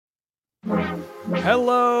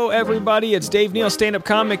Hello, everybody. It's Dave Neal, stand-up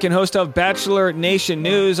comic and host of Bachelor Nation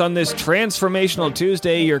News on this transformational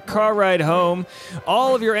Tuesday, your car ride home.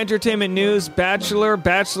 All of your entertainment news, Bachelor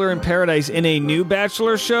in Paradise in a new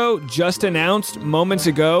Bachelor show just announced moments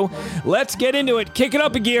ago. Let's get into it. Kick it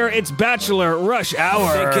up a gear. It's Bachelor Rush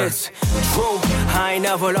Hour. I ain't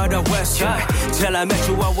never loved the West Side. Till I met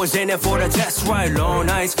you, I was in it for the test ride. Long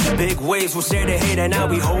nights, big waves, we'll say the hate, and now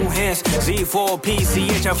we hold hands.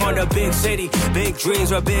 Z4PCH, I'm from the big city. Big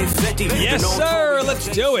dreams are big 50. Yes, sir. Let's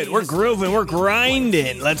do it. We're grooving. We're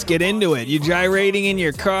grinding. Let's get into it. You gyrating in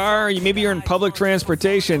your car. Maybe you're in public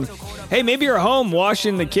transportation. Hey, maybe you're home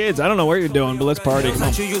washing the kids. I don't know what you're doing, but let's party. Come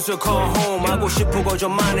on. All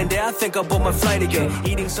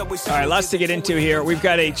right, lots to get into here. We've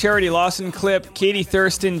got a Charity Lawson clip, Katie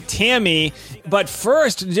Thurston, Tammy. But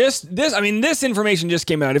first, this information just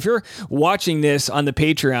came out. If you're watching this on the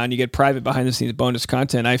Patreon, you get private behind-the-scenes bonus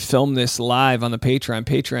content. I filmed this live on the Patreon,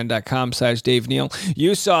 patreon.com/Dave Neal.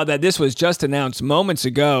 You saw that this was just announced moments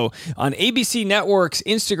ago on ABC Network's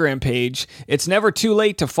Instagram page. It's never too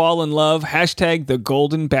late to fall in love. Hashtag The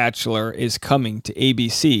Golden Bachelor is coming to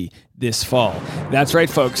ABC this fall. That's right,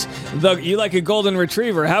 folks. You like a golden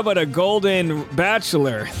retriever. How about a golden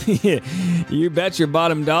bachelor? You bet your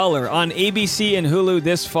bottom dollar. On ABC and Hulu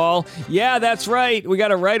this fall. Yeah, that's right. We got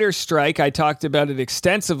a writer's strike. I talked about it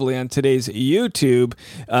extensively on today's YouTube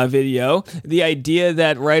video. The idea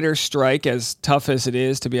that writer's strike, as tough as it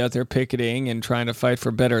is to be out there picketing and trying to fight for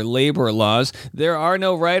better labor laws, there are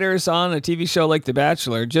no writers on a TV show like The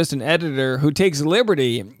Bachelor, just an editor who takes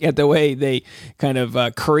liberty at the way they kind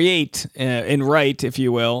of create and write, if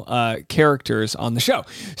you will, characters on the show.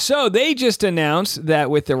 So they just announced that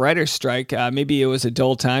with the writer's strike, maybe it was a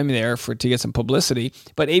dull time there to get some publicity,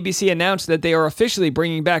 but ABC announced that they are officially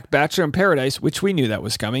bringing back Bachelor in Paradise, which we knew that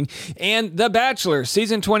was coming, and The Bachelor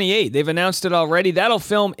Season 28. They've announced it already. That'll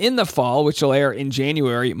film in the fall, which will air in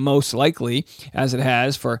January, most likely, as it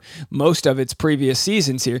has for most of its previous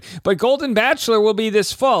seasons here. But Golden Bachelor will be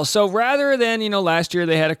this fall. So rather than, last year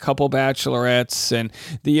they had a couple bachelorettes, and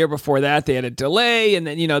the year before that they had a delay, and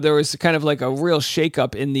then there was kind of like a real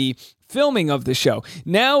shakeup in the filming of the show.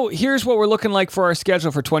 Now, here's what we're looking like for our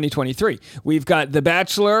schedule for 2023. We've got The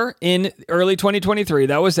Bachelor in early 2023.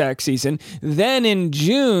 That was that season. Then in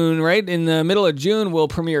June, right in the middle of June, we'll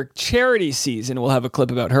premiere Charity Season. We'll have a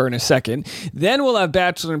clip about her in a second. Then we'll have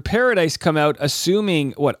Bachelor in Paradise come out,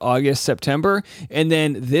 assuming, August, September. And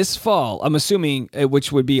then this fall, I'm assuming,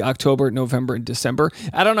 which would be October, November, and December.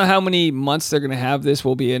 I don't know how many months they're going to have this.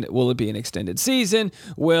 Will it be an extended season?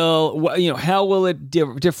 How will it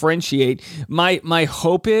differentiate? My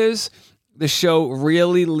hope is the show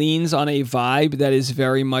really leans on a vibe that is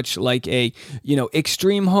very much like a,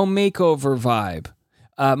 extreme home makeover vibe.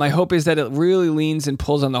 My hope is that it really leans and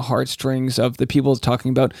pulls on the heartstrings of the people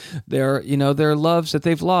talking about their loves that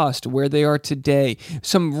they've lost, where they are today.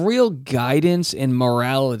 Some real guidance and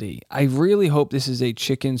morality. I really hope this is a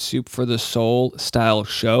chicken soup for the soul style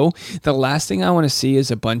show. The last thing I want to see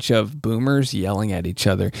is a bunch of boomers yelling at each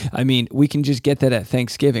other. I mean, we can just get that at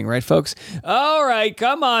Thanksgiving, right, folks? All right,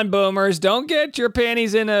 come on, boomers. Don't get your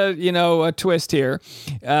panties in a twist here.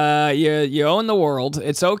 You own the world.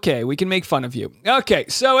 It's okay. We can make fun of you. Okay.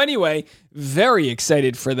 So anyway, very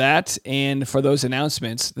excited for that and for those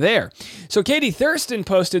announcements there. So Katie Thurston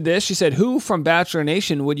posted this. She said, "Who from Bachelor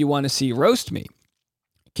Nation would you want to see roast me?"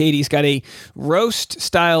 Katie's got a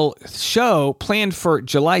roast-style show planned for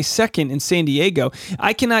July 2nd in San Diego.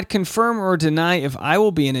 I cannot confirm or deny if I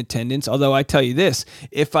will be in attendance, although I tell you this,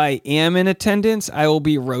 if I am in attendance, I will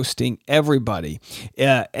be roasting everybody.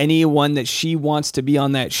 Anyone that she wants to be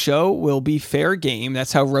on that show will be fair game.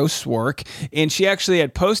 That's how roasts work. And she actually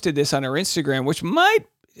had posted this on her Instagram, which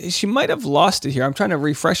she might have lost it here. I'm trying to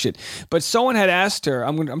refresh it. But someone had asked her,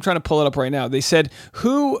 I'm trying to pull it up right now. They said,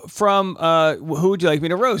 who would you like me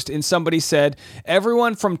to roast? And somebody said,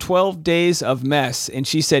 everyone from 12 Days of Mess. And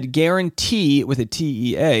she said, guarantee, with a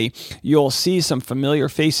TEA, you'll see some familiar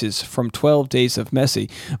faces from 12 Days of Messy.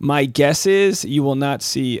 My guess is you will not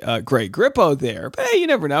see Greg Grippo there. But hey, you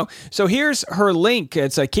never know. So here's her link.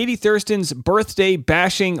 It's Katie Thurston's Birthday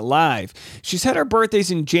Bashing Live. She's had her birthdays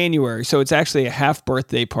in January, so it's actually a half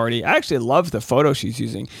birthday party. I actually love the photo she's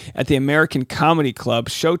using at the American Comedy Club.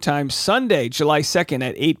 Showtime Sunday, July 2nd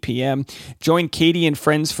at 8 p.m. Join Katie and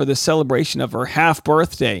friends for the celebration of her half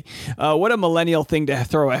birthday. What a millennial thing to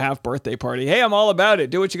throw a half birthday party. Hey, I'm all about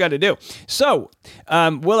it. Do what you got to do. So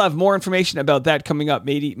we'll have more information about that coming up.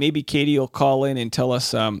 Maybe Katie will call in and tell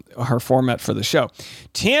us her format for the show.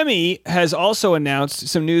 Tammy has also announced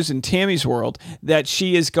some news in Tammy's world that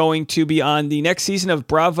she is going to be on the next season of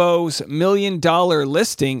Bravo's $1 Million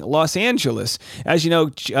listing, Los Angeles. As you know,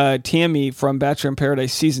 Tammy from Bachelor in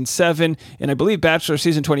Paradise Season 7, and I believe Bachelor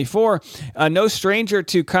Season 24, no stranger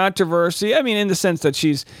to controversy. I mean, in the sense that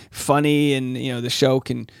she's funny and, the show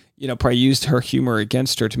can probably used her humor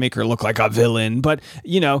against her to make her look like a villain. But,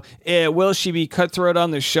 will she be cutthroat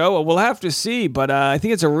on the show? Well, we'll have to see. But I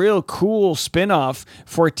think it's a real cool spinoff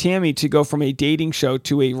for Tammy to go from a dating show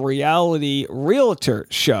to a reality realtor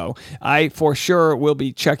show. I, for sure, will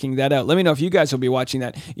be checking that out. Let me know if you guys will be watching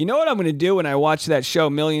that. You know what I'm going to do when I watch that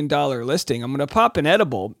show, $1 Million Listing? I'm going to pop an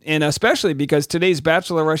edible, and especially because today's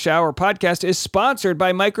Bachelor Rush Hour podcast is sponsored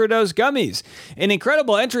by Microdose Gummies, an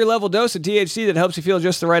incredible entry-level dose of THC that helps you feel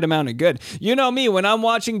just the right amount of good. You know me, when I'm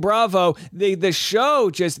watching Bravo, the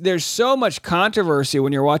show there's so much controversy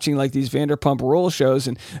when you're watching like these Vanderpump Rules shows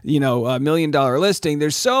and, $1 Million Listing.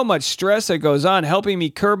 There's so much stress that goes on. Helping me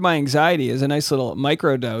curb my anxiety is a nice little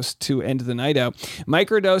microdose to end the night out.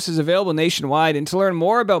 Microdose is available nationwide, and to learn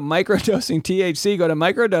more about microdosing THC, go to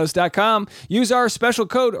microdose.com. Use our special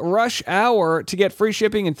code RUSHHOUR to get free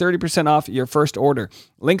shipping and 30% off your first order.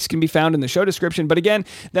 Links can be found in the show description, but again,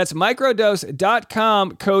 that's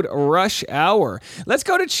microdose.com, code Rush Hour. Let's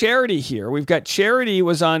go to Charity here. We've got Charity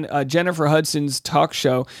was on Jennifer Hudson's talk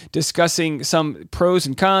show discussing some pros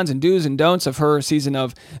and cons and do's and don'ts of her season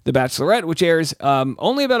of The Bachelorette, which airs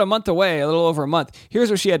only about a month away, a little over a month. Here's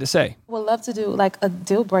what she had to say. Would love to do like a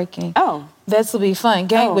deal breaking. Oh. This will be fun.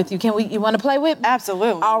 Game with you. You want to play with me?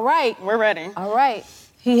 Absolutely. All right. We're ready. All right.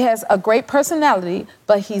 He has a great personality,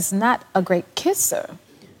 but he's not a great kisser.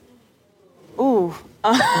 Ooh.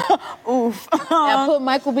 Oof. Now put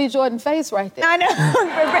Michael B. Jordan face right there. I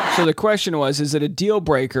know. So the question was, is it a deal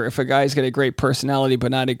breaker if a guy's got a great personality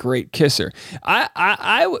but not a great kisser?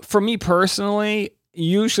 I for me personally,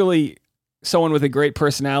 usually someone with a great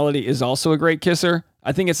personality is also a great kisser.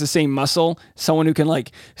 I think it's the same muscle. Someone who can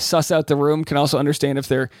like suss out the room can also understand if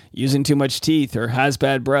they're using too much teeth or has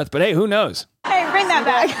bad breath. But hey, who knows? Hey, bring that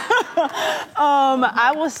back.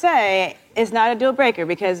 I will say it's not a deal breaker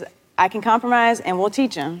because I can compromise and we'll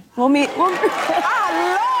teach him. We'll meet.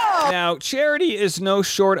 Now, Charity is no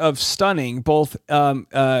short of stunning, both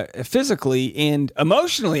physically and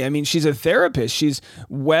emotionally. I mean, she's a therapist. She's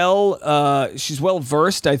well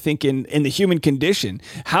versed, I think, in the human condition.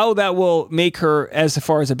 How that will make her, as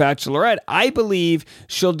far as a bachelorette, I believe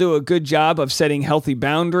she'll do a good job of setting healthy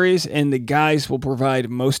boundaries, and the guys will provide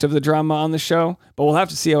most of the drama on the show. But we'll have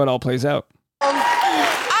to see how it all plays out. You're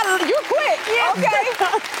quick. Yeah. Okay. Okay.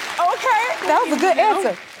 That was a good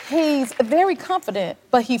answer. He's very confident,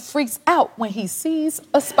 but he freaks out when he sees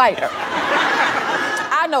a spider.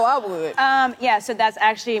 I know I would. Yeah, so that's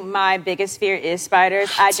actually my biggest fear is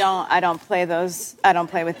spiders. I don't play those. I don't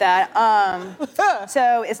play with that.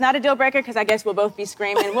 So it's not a deal breaker because I guess we'll both be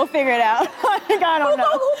screaming. We'll figure it out. I don't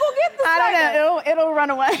know. Who will get the spider? I don't know. It'll run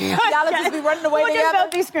away. Y'all just be running away We'll together? just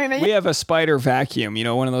both be screaming. We have a spider vacuum,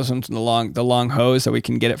 one of those ones with the long hose that we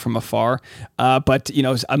can get it from afar. But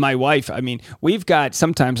my wife, I mean, we've got,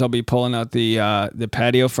 sometimes I'll be pulling out the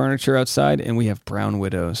patio furniture outside, and we have brown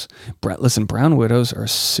widows. Listen, brown widows are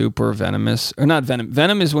super venomous, or not venom.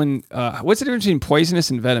 Venom is when, what's the difference between poisonous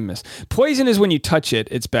and venomous? Poison is when you touch it,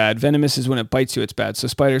 it's bad. Venomous is when it bites you, it's bad. So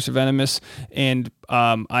spiders are venomous and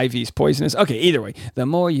ivy's poisonous. Okay, either way, the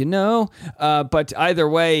more you know. But either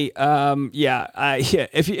way,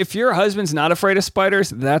 if your husband's not afraid of spiders,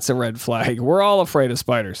 that's a red flag. We're all afraid of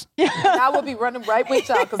spiders. I will be running right with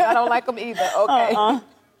y'all because I don't like them either. Okay.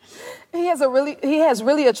 He has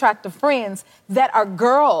really attractive friends that are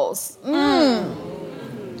girls.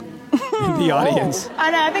 The audience.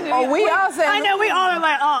 I know. I think we all saying. I know. We all are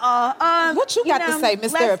like, What you got to say,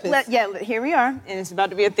 Miss Therapist? Here we are, and it's about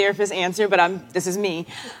to be a therapist answer, but this is me.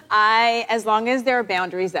 As long as there are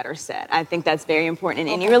boundaries that are set, I think that's very important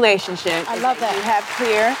in any relationship. I love that. You have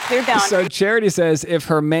clear boundaries. So Charity says, if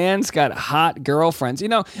her man's got hot girlfriends,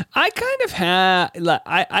 I kind of have.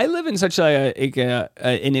 I live in such an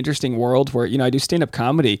interesting world where I do stand-up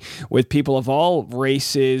comedy with people of all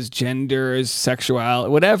races, genders,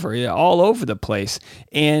 sexuality, whatever. All over the place.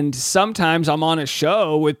 And sometimes I'm on a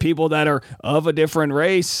show with people that are of a different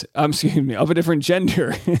race, of a different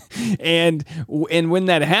gender. and when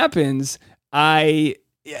that happens,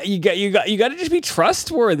 you got to just be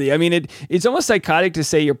trustworthy. I mean, it's almost psychotic to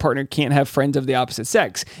say your partner can't have friends of the opposite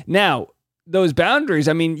sex. Now, those boundaries,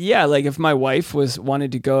 I mean, like if my wife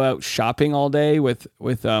wanted to go out shopping all day with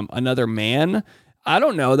another man, I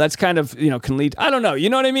don't know. That's kind of, can lead. I don't know.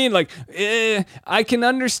 You know what I mean? Like, I can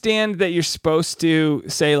understand that you're supposed to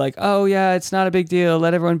say like, oh yeah, it's not a big deal.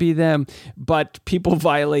 Let everyone be them. But people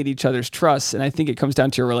violate each other's trusts. And I think it comes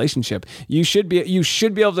down to your relationship. You should be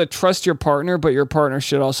able to trust your partner, but your partner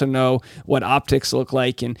should also know what optics look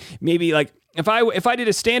like. And maybe like, if I did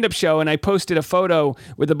a stand-up show and I posted a photo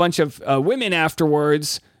with a bunch of women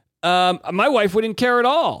afterwards, my wife wouldn't care at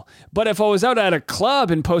all. But if I was out at a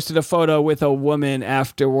club and posted a photo with a woman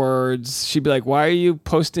afterwards, she'd be like, "Why are you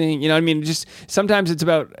posting?" You know what I mean? Just sometimes it's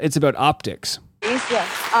about optics.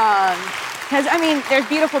 Yeah. Because there's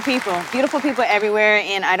beautiful people everywhere,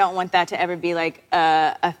 and I don't want that to ever be like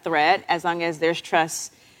a threat. As long as there's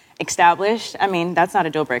trust established, that's not a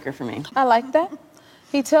deal breaker for me. I like that.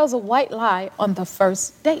 He tells a white lie on the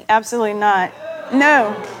first date. Absolutely not.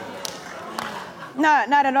 No. No,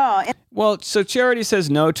 not at all. Well, so Charity says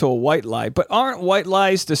no to a white lie, but aren't white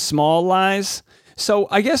lies the small lies? So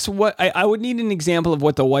I guess what I would need an example of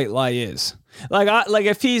what the white lie is. Like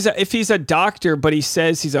if he's a doctor, but he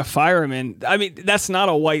says he's a fireman, that's not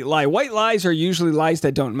a white lie. White lies are usually lies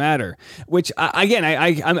that don't matter. Which I'm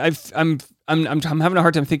having a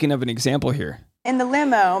hard time thinking of an example here. In the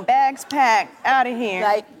limo, bags packed, out of here.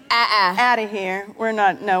 Like, out of here. We're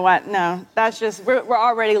not, no, what? No. That's just, we're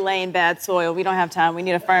already laying bad soil. We don't have time. We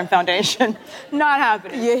need a firm foundation. Not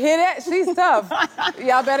happening. You hear that? She's tough.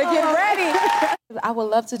 Y'all better get ready. I would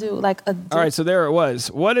love to do like a... All right, so there it was.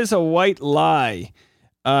 What is a white lie?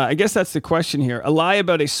 I guess that's the question here. A lie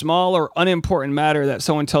about a small or unimportant matter that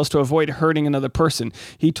someone tells to avoid hurting another person.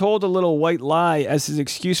 He told a little white lie as his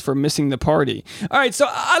excuse for missing the party. All right, so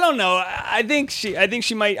I don't know. I think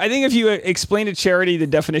if you explain to Charity the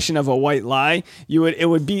definition of a white lie, it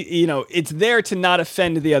would be, it's there to not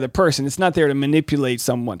offend the other person. It's not there to manipulate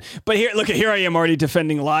someone. But here I am already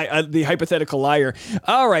defending the hypothetical liar.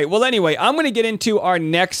 All right, well anyway, I'm going to get into our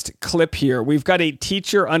next clip here. We've got a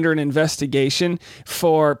teacher under an investigation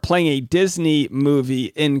for playing a Disney movie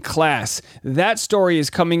in class. That story is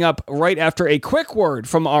coming up right after a quick word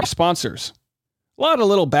from our sponsors. A lot of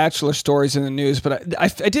little Bachelor stories in the news, but I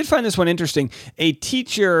did find this one interesting. A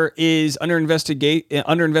teacher is under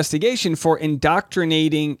investigation for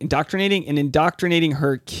indoctrinating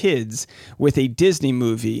her kids with a Disney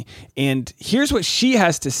movie. And here's what she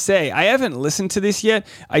has to say. I haven't listened to this yet.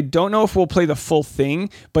 I don't know if we'll play the full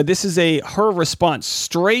thing, but this is her response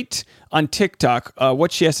straight on TikTok,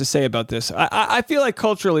 what she has to say about this. I feel like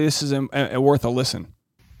culturally this is worth a listen.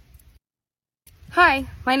 Hi,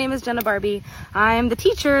 my name is Jenna Barbie. I'm the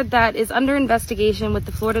teacher that is under investigation with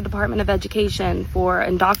the Florida Department of Education for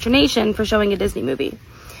indoctrination for showing a Disney movie.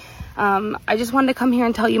 I just wanted to come here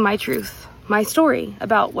and tell you my truth, my story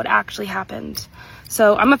about what actually happened.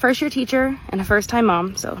 So I'm a first-year teacher and a first-time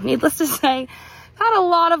mom, so needless to say, had a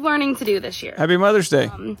lot of learning to do this year. Happy Mother's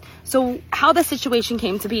Day. So how the situation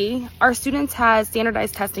came to be, our students had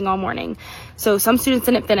standardized testing all morning. So some students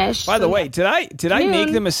didn't finish. By the way, did I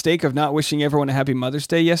make the mistake of not wishing everyone a Happy Mother's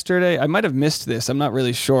Day yesterday? I might have missed this. I'm not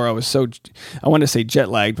really sure. I wanted to say jet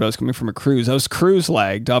lagged, but I was coming from a cruise. I was cruise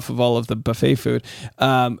lagged off of all of the buffet food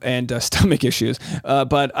and stomach issues.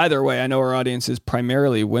 But either way, I know our audience is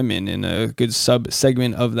primarily women, and a good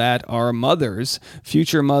sub-segment of that are mothers,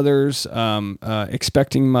 future mothers,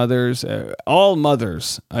 expecting mothers, all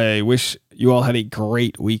mothers. I wish you all had a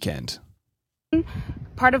great weekend.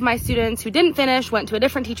 Part of my students who didn't finish went to a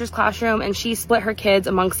different teacher's classroom, and she split her kids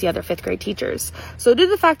amongst the other 5th grade teachers. So due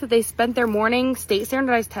to the fact that they spent their morning state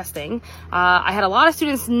standardized testing, I had a lot of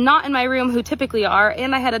students not in my room who typically are,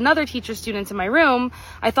 and I had another teacher's students in my room.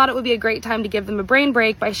 I thought it would be a great time to give them a brain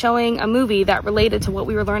break by showing a movie that related to what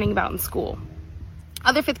we were learning about in school.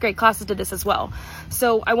 Other 5th grade classes did this as well.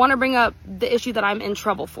 So I want to bring up the issue that I'm in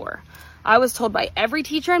trouble for. I was told by every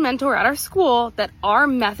teacher and mentor at our school that our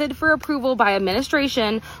method for approval by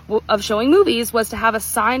administration of showing movies was to have a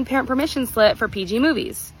signed parent permission slip for PG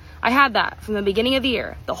movies. I had that from the beginning of the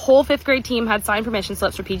year. The whole 5th grade team had signed permission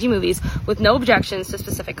slips for PG movies with no objections to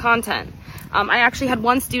specific content. I actually had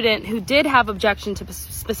one student who did have objection to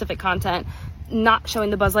specific content, not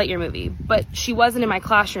showing the Buzz Lightyear movie, but she wasn't in my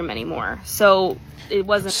classroom anymore, so it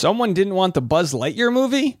wasn't... Someone didn't want the Buzz Lightyear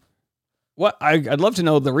movie? What? I'd love to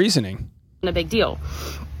know the reasoning. A big deal.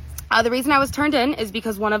 The reason I was turned in is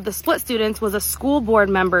because one of the split students was a school board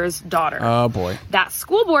member's daughter. Oh, boy. That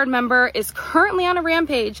school board member is currently on a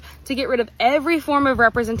rampage to get rid of every form of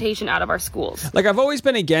representation out of our schools. Like, I've always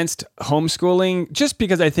been against homeschooling just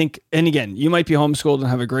because I think, and again, you might be homeschooled and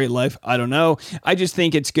have a great life. I don't know. I just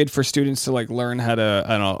think it's good for students to, like, learn how to,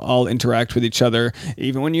 I don't know, all interact with each other.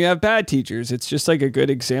 Even when you have bad teachers, it's just like a good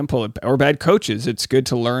example, or bad coaches. It's good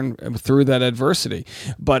to learn through that adversity.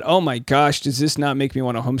 But, oh my gosh, does this not make me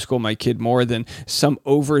want to homeschool my kid more than some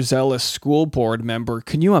overzealous school board member?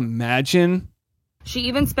 Can you imagine? She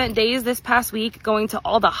even spent days this past week going to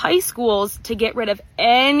all the high schools to get rid of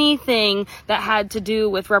anything that had to do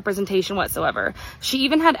with representation whatsoever. She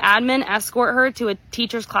even had admin escort her to a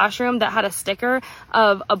teacher's classroom that had a sticker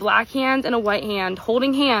of a black hand and a white hand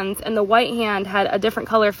holding hands, and the white hand had a different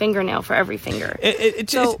color fingernail for every finger. I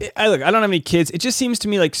don't have any kids. It just seems to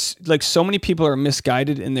me like so many people are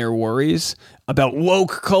misguided in their worries about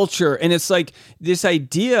woke culture. And it's like this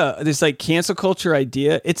idea, this like cancel culture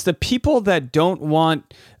idea, it's the people that don't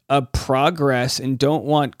want progress and don't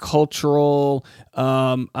want cultural,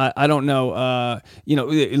 I don't know,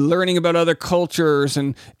 learning about other cultures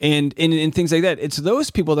and things like that. It's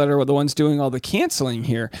those people that are the ones doing all the canceling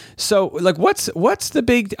here. So like, what's the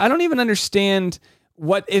big, I don't even understand.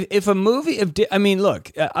 What if a movie?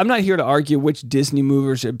 Look, I'm not here to argue which Disney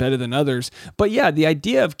movies are better than others, but yeah, the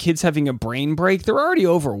idea of kids having a brain break, they're already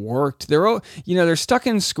overworked. They're stuck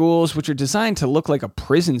in schools which are designed to look like a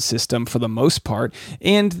prison system for the most part,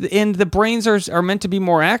 and the brains are meant to be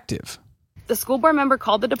more active. The school board member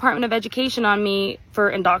called the Department of Education on me for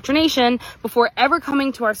indoctrination before ever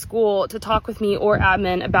coming to our school to talk with me or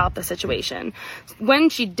admin about the situation. When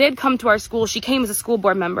she did come to our school, she came as a school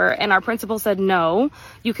board member, and our principal said, no,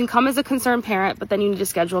 you can come as a concerned parent, but then you need to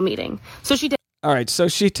schedule a meeting. So she did. All right, so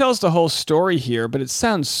she tells the whole story here, but it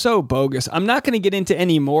sounds so bogus. I'm not going to get into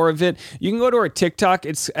any more of it. You can go to her TikTok.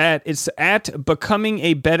 It's at Becoming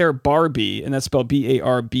a Better Barbie, and that's spelled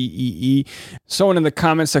Barbee. Someone in the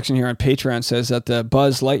comment section here on Patreon says that the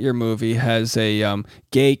Buzz Lightyear movie has a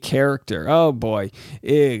gay character. Oh boy.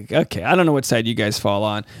 Okay, I don't know what side you guys fall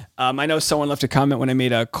on. I know someone left a comment when I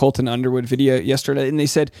made a Colton Underwood video yesterday, and they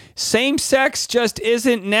said, same sex just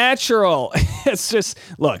isn't natural. It's just,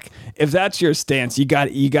 look, if that's your stance, you got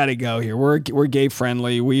to go here. We're gay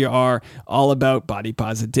friendly. We are all about body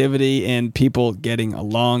positivity and people getting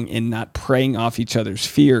along and not preying off each other's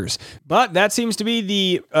fears. But that seems to be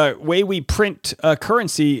the way we print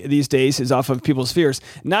currency these days, is off of people's fears.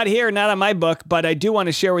 Not here, not on my book, but I do want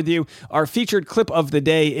to share with you our featured clip of the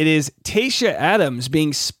day. It is Tayshia Adams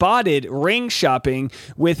being spotted ring shopping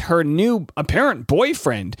with her new apparent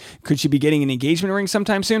boyfriend. Could she be getting an engagement ring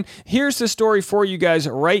sometime soon? Here's the story for you guys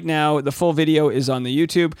right now. The full video is on the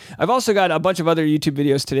YouTube. I've also got a bunch of other YouTube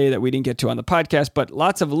videos today that we didn't get to on the podcast, but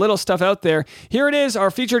lots of little stuff out there. Here it is,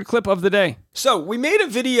 our featured clip of the day. So we made a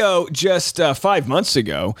video just 5 months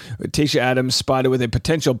ago. Tayshia Adams spotted with a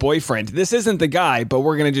potential boyfriend. This isn't the guy, but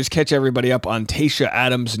we're going to just catch everybody up on Tayshia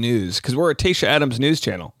Adams News, because we're a Tayshia Adams News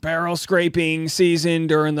channel. Barrel scraping season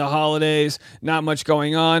during the holidays. Not much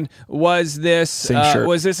going on. Was this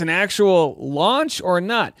an actual launch or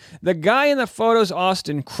not? The guy in the photo's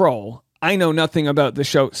Austin Kroll. I know nothing about the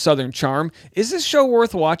show Southern Charm. Is this show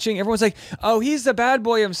worth watching? Everyone's like, oh, he's the bad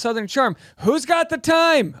boy of Southern Charm. Who's got the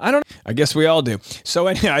time? I guess we all do. So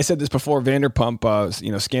anyway, I said this before Vanderpump,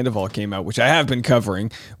 Scandival came out, which I have been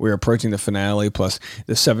covering. We're approaching the finale plus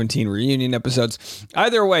the 17 reunion episodes.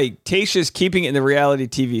 Either way, Tayshia's keeping it in the reality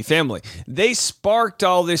TV family. They sparked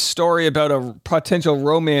all this story about a potential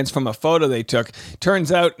romance from a photo they took.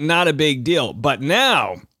 Turns out not a big deal. But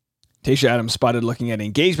now Tayshia Adams spotted looking at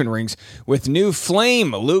engagement rings with new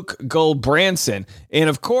flame Luke Goldbranson. And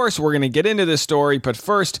of course, we're going to get into this story, but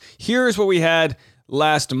first, here's what we had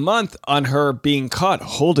last month on her being caught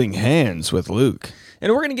holding hands with Luke.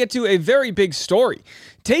 And we're going to get to a very big story.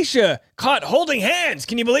 Tayshia caught holding hands.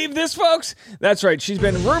 Can you believe this, folks? That's right. She's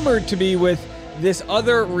been rumored to be with this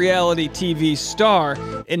other reality TV star,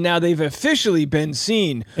 and now they've officially been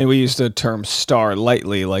seen. And we use the term star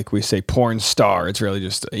lightly, like we say porn star. It's really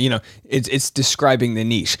just, it's describing the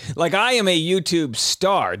niche. Like, I am a YouTube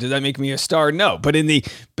star. Does that make me a star? No. But in the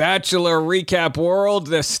Bachelor recap world,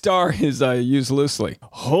 the star is used loosely.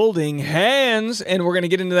 Holding hands, and we're going to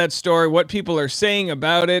get into that story, what people are saying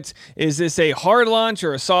about it. Is this a hard launch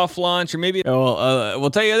or a soft launch? Or maybe, we'll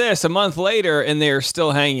tell you this, a month later, and they're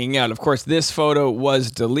still hanging out. Of course, this photo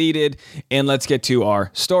was deleted, and let's get to our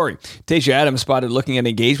story. Tayshia Adams spotted looking at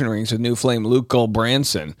engagement rings with new flame Luke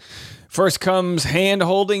Goldbranson. First comes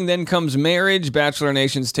hand-holding, then comes marriage. Bachelor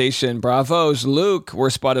Nation's Tayshia and Bravo's Luke were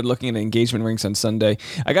spotted looking at engagement rings on Sunday.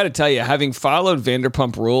 I got to tell you, having followed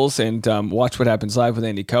Vanderpump Rules and watched What Happens Live with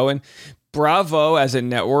Andy Cohen, Bravo as a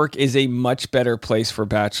network is a much better place for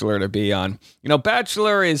Bachelor to be on. You know,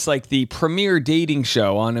 Bachelor is like the premier dating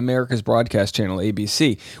show on America's broadcast channel,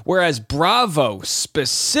 ABC, whereas Bravo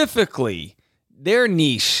specifically, their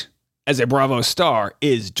niche as a Bravo star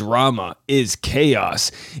is drama, is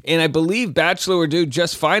chaos. And I believe Bachelor would do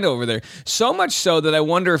just fine over there. So much so that I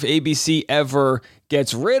wonder if ABC ever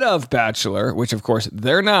gets rid of Bachelor, which of course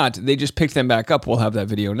they're not. They just picked them back up. We'll have that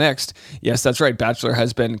video next. Yes, that's right. Bachelor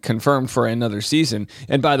has been confirmed for another season.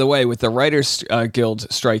 And by the way, with the Writers Guild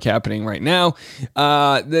strike happening right now,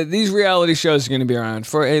 these reality shows are going to be around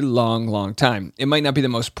for a long, long time. It might not be the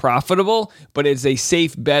most profitable, but it's a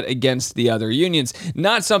safe bet against the other unions.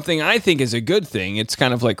 Not something I think is a good thing. It's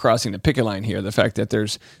kind of like crossing the picket line here. The fact that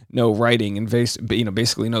there's no writing and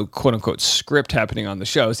basically no quote unquote script happening on the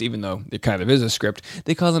shows, even though it kind of is a script.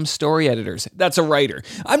 They call them story editors. That's a writer.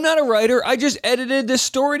 I'm not a writer. I just edited this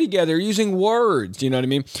story together using words. You know what I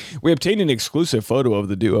mean? We obtained an exclusive photo of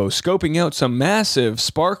the duo scoping out some massive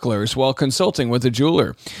sparklers while consulting with a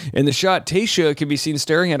jeweler. In the shot, Tayshia can be seen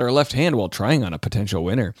staring at her left hand while trying on a potential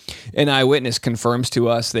winner. An eyewitness confirms to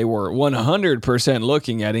us they were 100%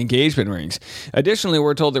 looking at engagement rings. Additionally,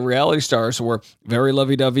 we're told the reality stars were very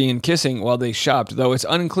lovey-dovey and kissing while they shopped, though it's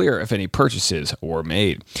unclear if any purchases were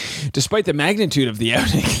made. Despite the magnitude of the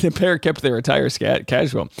outing, the pair kept their attire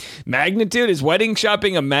casual. Magnitude? Is wedding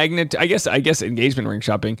shopping a magnitude? I guess engagement ring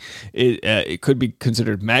shopping, it could be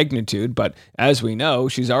considered magnitude, but as we know,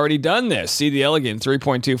 she's already done this. See the elegant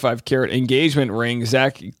 3.25 carat engagement ring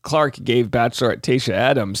Zach Clark gave Bachelorette Tayshia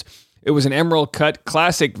Adams. It was an emerald cut,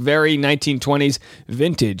 classic, very 1920s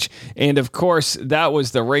vintage. And of course, that was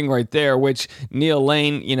the ring right there, which Neil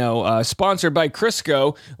Lane, sponsored by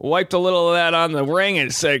Crisco, wiped a little of that on the ring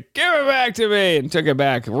and said, "Give it back to me," and took it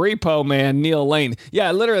back. Repo man, Neil Lane.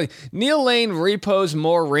 Yeah, literally, Neil Lane repos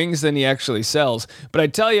more rings than he actually sells. But I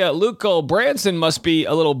tell you, Luke Cole Branson must be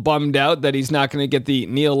a little bummed out that he's not going to get the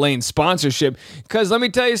Neil Lane sponsorship. Because let me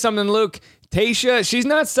tell you something, Luke. Tayshia, she's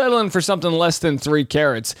not settling for something less than 3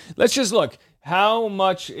 carats. Let's just look. How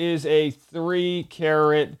much is a 3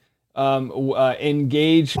 carat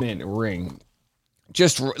engagement ring?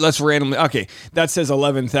 Just let's randomly. Okay, that says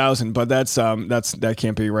 11,000, but that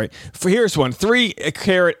can't be right. Here's one: 3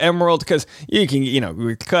 carat emerald, because you can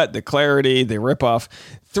we cut the clarity, they rip off.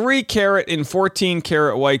 3 carat and 14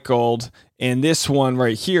 carat white gold. And this one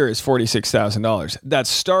right here is $46,000. That's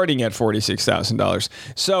starting at $46,000.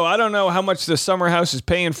 So I don't know how much the summer house is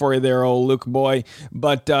paying for you there, old Luke boy,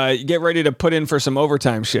 but get ready to put in for some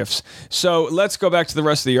overtime shifts. So let's go back to the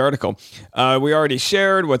rest of the article. We already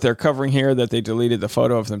shared what they're covering here, that they deleted the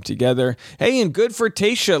photo of them together. Hey, and good for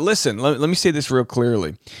Tayshia. Listen, let me say this real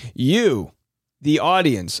clearly. You, the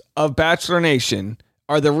audience of Bachelor Nation,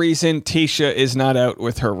 are the reason Tayshia is not out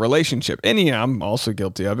with her relationship. And I'm also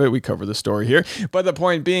guilty of it. We cover the story here. But the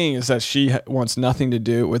point being is that she wants nothing to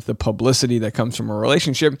do with the publicity that comes from her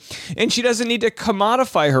relationship. And she doesn't need to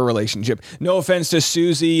commodify her relationship. No offense to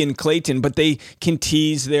Susie and Clayton, but they can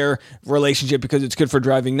tease their relationship because it's good for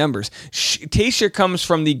driving numbers. Tayshia comes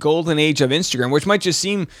from the golden age of Instagram, which might just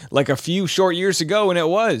seem like a few short years ago, and it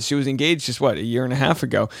was. She was engaged just, a year and a half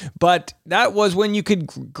ago. But that was when you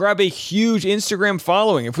could grab a huge Instagram following.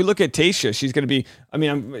 If we look at Tayshia, she's going to be,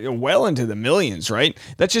 I'm well into the millions, right?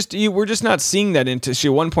 That's just, we're just not seeing that into, she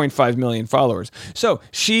 1.5 million followers. So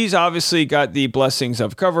she's obviously got the blessings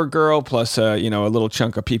of CoverGirl plus, a little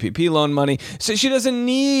chunk of PPP loan money. So she doesn't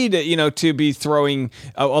need, to be throwing,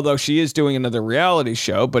 although she is doing another reality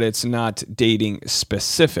show, but it's not dating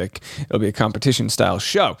specific. It'll be a competition style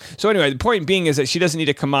show. So anyway, the point being is that she doesn't need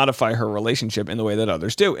to commodify her relationship in the way that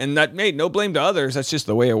others do. And that made no blame to others. That's just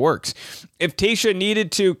the way it works. If Tayshia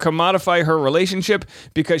needed to commodify her relationship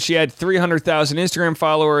because she had 300,000 Instagram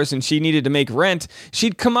followers and she needed to make rent,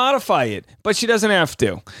 she'd commodify it, but she doesn't have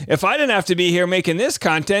to. If I didn't have to be here making this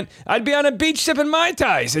content, I'd be on a beach sipping Mai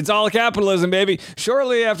Tais. It's all capitalism, baby.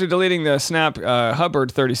 Shortly after deleting the snap,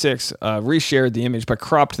 Hubbard 36 reshared the image but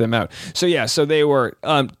cropped them out. So they were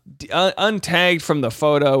untagged from the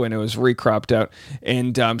photo and it was recropped out.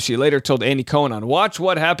 And she later told Andy Cohen on Watch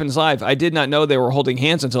What Happens Live, "I did not know they were holding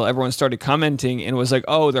hands until everyone started commenting and was like,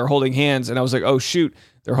 oh, they're holding hands." And I was like, oh, shoot,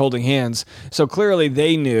 they're holding hands. So clearly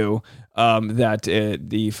they knew. that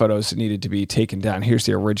the photos needed to be taken down. Here's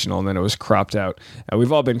the original, and then it was cropped out.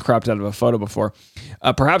 We've all been cropped out of a photo before.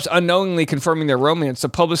 Perhaps unknowingly confirming their romance, the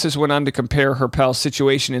publicist went on to compare her pal's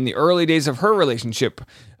situation in the early days of her relationship.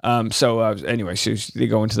 Anyway, they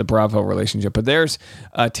go into the Bravo relationship. But there's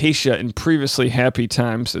Tayshia in previously happy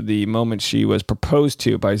times, the moment she was proposed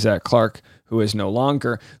to by Zach Clark, who is no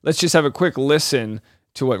longer. Let's just have a quick listen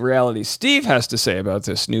to what Reality Steve has to say about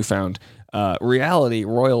this newfound reality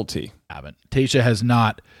royalty. Tayshia has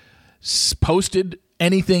not posted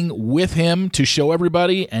anything with him to show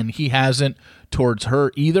everybody, and he hasn't towards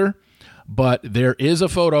her either. But there is a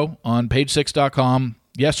photo on page6.com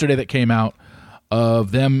yesterday that came out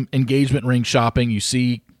of them engagement ring shopping. You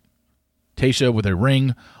see Tayshia with a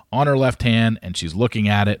ring on her left hand, and she's looking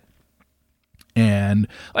at it. And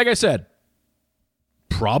like I said,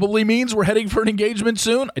 probably means we're heading for an engagement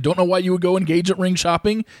soon. I don't know why you would go engagement ring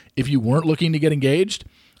shopping if you weren't looking to get engaged.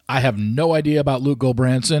 I have no idea about Luke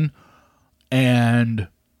Goldbranson, and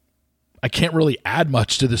I can't really add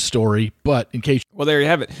much to this story, but in case... Well, there you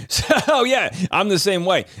have it. So, yeah, I'm the same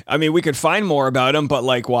way. I mean, we could find more about him, but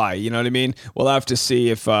like, why? You know what I mean? We'll have to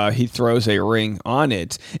see if he throws a ring on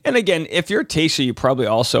it. And again, if you're Tayshia, you probably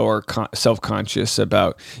also are self-conscious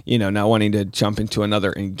about, not wanting to jump into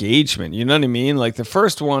another engagement. You know what I mean? Like the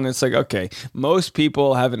first one, it's like, okay, most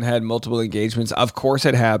people haven't had multiple engagements. Of course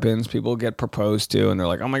it happens. People get proposed to, and they're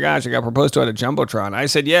like, oh my gosh, I got proposed to at a Jumbotron. I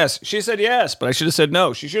said yes. She said yes, but I should have said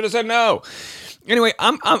no. She should have said no. Anyway,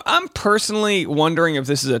 I'm personally wondering if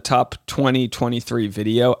this is a top 2023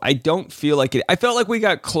 video. I don't feel like it. I felt like we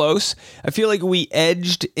got close. I feel like we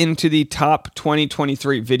edged into the top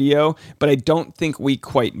 2023 video, but I don't think we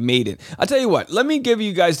quite made it. I'll tell you what. Let me give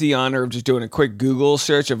you guys the honor of just doing a quick Google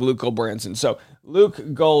search of Luke Goldbranson. So Luke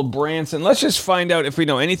Goldbranson. Let's just find out if we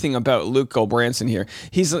know anything about Luke Goldbranson here.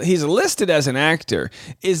 He's listed as an actor.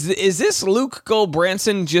 Is this Luke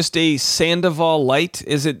Goldbranson just a Sandoval light?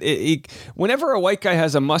 Is it whenever a white guy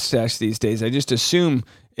has a mustache these days, I just assume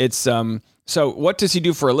it's So what does he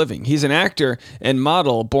do for a living? He's an actor and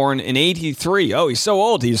model born in 1983. Oh, he's so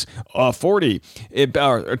old. He's 40,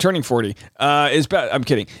 turning 40. I'm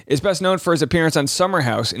kidding. Is best known for his appearance on Summer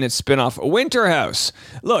House and its spinoff Winter House.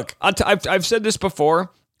 Look, I've said this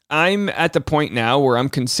before. I'm at the point now where I'm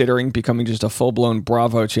considering becoming just a full-blown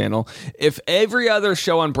Bravo channel. If every other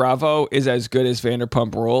show on Bravo is as good as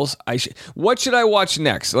Vanderpump Rules, what should I watch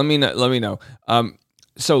next? Let me know.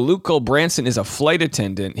 So Luke Goldbranson is a flight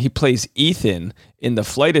attendant. He plays Ethan in The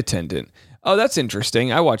Flight Attendant. Oh, that's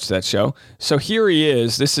interesting. I watched that show. So here he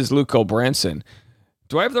is. This is Luke Goldbranson.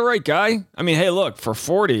 Do I have the right guy? I mean, hey, look, for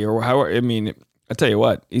 40 or how, I mean, I tell you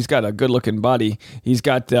what, he's got a good-looking body. He's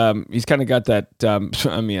kind of got that.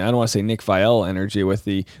 I mean, I don't want to say Nick Viall energy with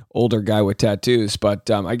the older guy with tattoos,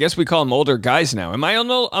 but I guess we call him older guys now. Am I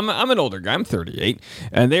old? I'm an older guy. I'm 38,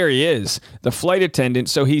 and there he is, the flight attendant.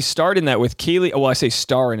 So he starred in that with Keely. Well, I say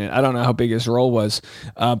star in it. I don't know how big his role was,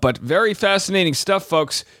 but very fascinating stuff,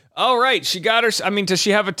 folks. All right, she got her. I mean, does she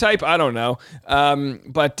have a type? I don't know.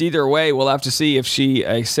 But either way, we'll have to see if she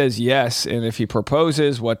says yes and if he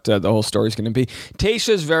proposes, what the whole story is going to be.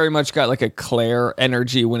 Tayshia's very much got like a Claire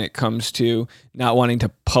energy when it comes to not wanting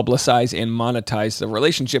to publicize and monetize the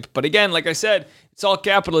relationship. But again, like I said, it's all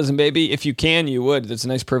capitalism, baby. If you can, you would. That's a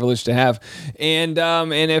nice privilege to have. And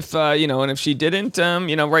if and if she didn't,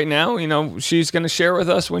 right now, she's going to share with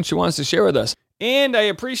us when she wants to share with us. And I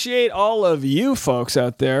appreciate all of you folks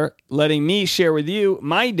out there letting me share with you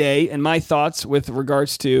my day and my thoughts with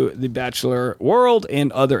regards to the Bachelor world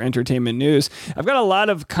and other entertainment news. I've got a lot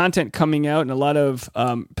of content coming out and a lot of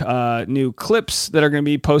new clips that are going to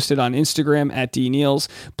be posted on Instagram at DNeils.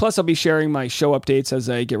 Plus, I'll be sharing my show updates as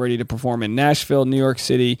I get ready to perform in Nashville, New York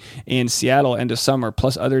City, and Seattle end of summer,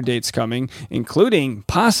 plus other dates coming, including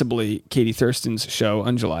possibly Katie Thurston's show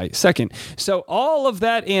on July 2nd. So all of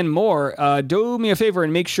that and more, do me a favor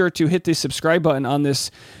and make sure to hit the subscribe button on this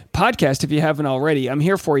podcast if you haven't already. I'm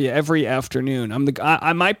here for you every afternoon.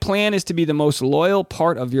 My plan is to be the most loyal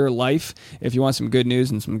part of your life. If you want some good news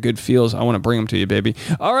and some good feels, I want to bring them to you, baby.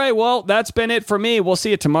 All right, well, that's been it for me. We'll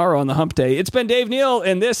see you tomorrow on the Hump Day. It's been Dave Neal,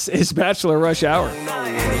 and this is Bachelor Rush Hour.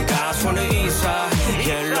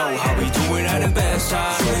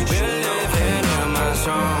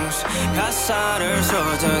 가사를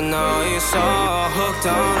써든 너 있어 Hooked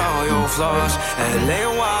on all your flaws LA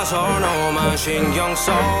와서 너만 신경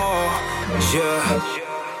써 Yeah